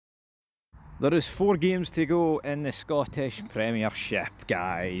There is 4 games to go in the Scottish Premiership,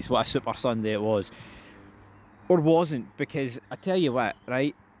 guys. What a Super Sunday it was. Or wasn't, because I tell you what,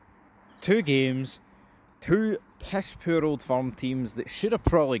 right? 2 games, 2 piss poor Old Firm teams that should have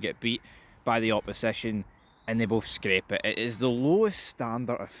probably get beat by the opposition, and they both scrape it. It is the lowest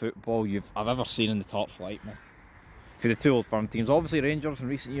standard of football I've ever seen in the top flight, man. For the 2 Old Firm teams. Obviously Rangers in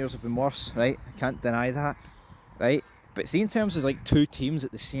recent years have been worse, right? I can't deny that, right? But see, in terms of like 2 teams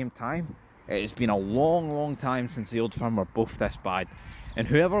at the same time, it has been a long time since the Old Firm were both this bad. And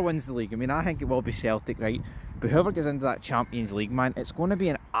whoever wins the league, I mean, I think it will be Celtic, right? But whoever gets into that Champions League, man, it's going to be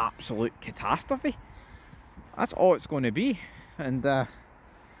an absolute catastrophe. That's all it's going to be. And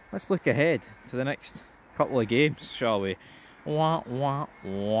let's look ahead to the next couple of games, shall we? Wah, wah,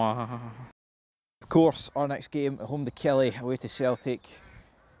 wah. Of course, our next game, home to Killie, away to Celtic,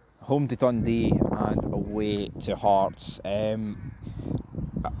 home to Dundee, and away to Hearts.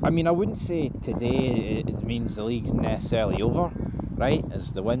 I mean, I wouldn't say today it means the league's necessarily over, right?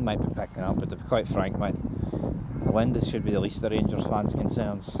 As the wind might be picking up, but to be quite frank, man, the wind should be the least of Rangers fans'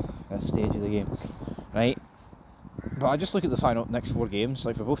 concerns at this stage of the game, right? But I just look at the next 4 games,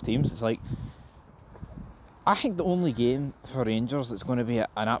 like for both teams, it's like, I think the only game for Rangers that's going to be an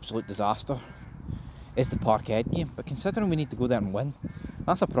absolute disaster is the Parkhead game. But considering we need to go there and win,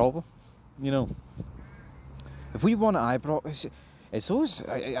 that's a problem, you know. If we won at Ibrox, it's always,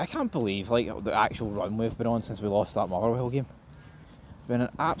 I can't believe like the actual run we've been on since we lost that Motherwell game. It's been an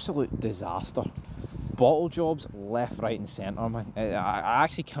absolute disaster. Bottle jobs left, right and centre, man. I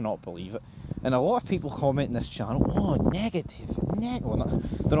actually cannot believe it. And a lot of people comment in this channel, oh, negative, well,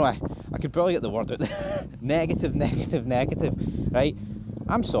 don't know, I could probably get the word out. negative, right?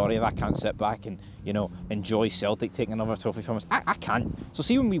 I'm sorry if I can't sit back and, you know, enjoy Celtic taking another trophy from us. I can't. So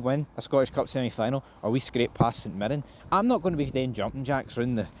see, when we win a Scottish Cup semi-final, or we scrape past St Mirren, I'm not going to be doing jumping jacks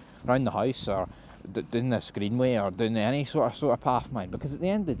around the house, or doing this greenway, or doing any sort of path, man. Because at the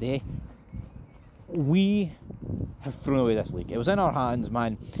end of the day, we have thrown away this league. It was in our hands,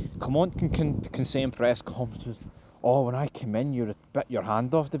 man. Come on, can say in press conferences, oh, when I come in, you bit your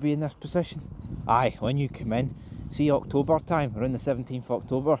hand off to be in this position. Aye, when you come in, see October time, around the 17th of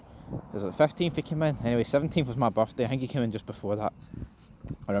October. Was it the 15th he came in? Anyway, 17th was my birthday. I think he came in just before that.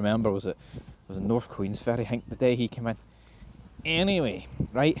 I remember, was it North Queensferry, I think, the day he came in. Anyway,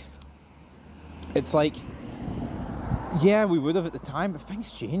 right? It's like, yeah, we would have at the time, but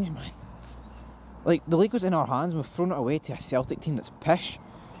things change, man. Like, the league was in our hands, and we've thrown it away to a Celtic team that's pish.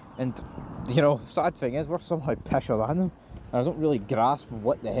 And, you know, sad thing is, we're somehow pisher than them. And I don't really grasp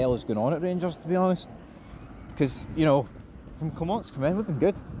what the hell is going on at Rangers, to be honest. Because, you know, from Clement's come in, we've been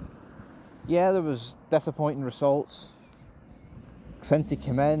good. Yeah, there was disappointing results since he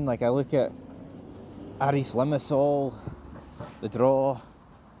came in. Like, I look at Aris Limassol, the draw.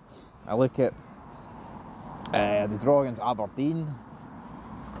 I look at the draw against Aberdeen,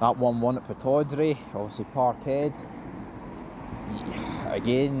 that 1-1 at Pittodrie, obviously Parkhead.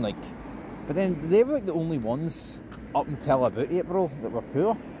 Again, like, but then they were like the only ones up until about April that were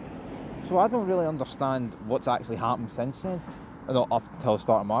poor. So I don't really understand what's actually happened since then. Not up until the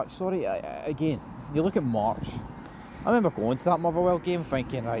start of March, sorry. Again, you look at March. I remember going to that Motherwell game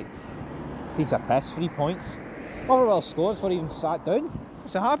thinking, right, piece of piss, 3 points. Motherwell scored before he even sat down.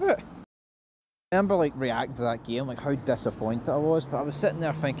 It's a habit. I remember like reacting to that game, like how disappointed I was, but I was sitting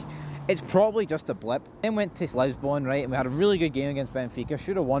there thinking, it's probably just a blip. Then went to Lisbon, right, and we had a really good game against Benfica.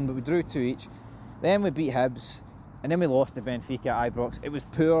 Should have won, but we drew 2 each. Then we beat Hibs, and then we lost to Benfica at Ibrox. It was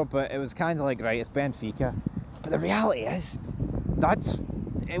poor, but it was kind of like, right, it's Benfica. But the reality is,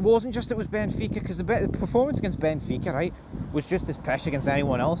 it wasn't just it was Benfica, because the performance against Benfica, right, was just as pish against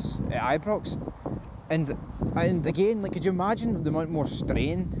anyone else at Ibrox. And again, like, could you imagine the amount more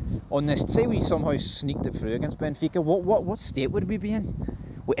strain on this? Say we somehow sneaked it through against Benfica, what state would we be in?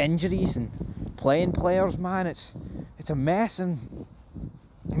 With injuries and playing players, man, it's a mess. And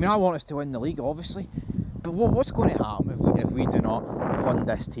I mean, I want us to win the league, obviously, but what's going to happen if we do not fund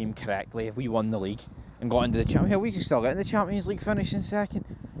this team correctly? If we won the league and got into the Champions League, we could still get in the Champions League, finishing second.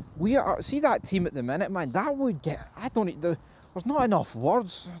 See that team at the minute, man, that would get, there's not enough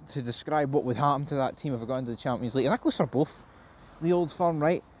words to describe what would happen to that team if we got into the Champions League. And that goes for both the Old Firm,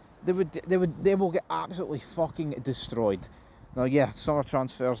 right? They will get absolutely fucking destroyed. Now, yeah, summer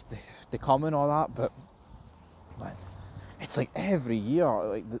transfers, they come and all that, but man, it's like every year,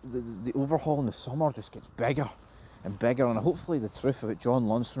 like the overhaul in the summer just gets bigger and bigger. And hopefully the truth about John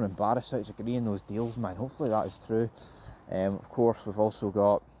Lundstrom and Barisic agreeing those deals, man, hopefully that is true. Of course, we've also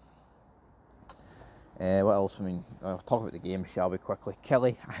got what else? I mean, I'll talk about the game, shall we, quickly.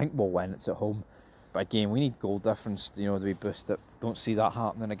 Killie, I think we'll win, it's at home. But again, we need goal difference, you know, to be boosted. Don't see that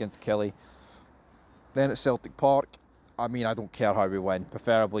happening against Killie. Then at Celtic Park, I mean, I don't care how we win.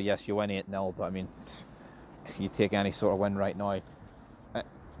 Preferably, yes, you win 8-0, but I mean, you take any sort of win right now.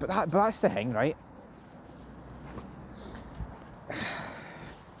 But that's the thing, right?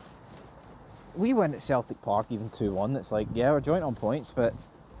 We went at Celtic Park even 2-1. It's like, yeah, we're joint on points, but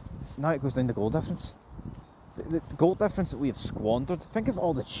now it goes down to goal difference. The goal difference that we have squandered. Think of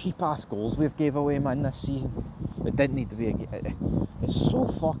all the cheap-ass goals we've gave away, man, this season. It didn't need to be. It's so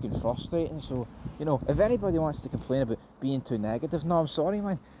fucking frustrating. So, you know, if anybody wants to complain about being too negative, no, I'm sorry,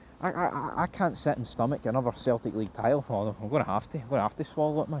 man. I can't sit and stomach another Celtic League title. Oh, I'm going to have to. I'm going to have to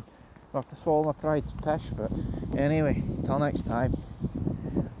swallow it, man. I have to swallow my pride. Pish. But anyway, till next time.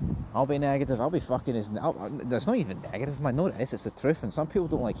 I'll be negative. I'll be fucking as... That's not even negative, man. No, it is. It's the truth. And some people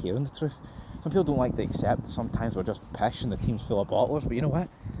don't like hearing the truth. Some people don't like to accept that sometimes we're just pish and the team's full of bottlers. But you know what?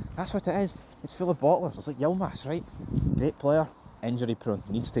 That's what it is. It's full of bottlers. It's like Yilmaz, right? Great player. Injury prone.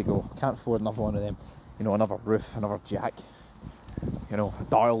 Needs to go. Can't afford another one of them. You know, another Roof, another Jack. You know,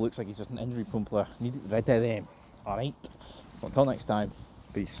 Dial looks like he's just an injury prone player. Need rid of them. Alright? Well, until next time.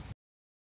 Peace.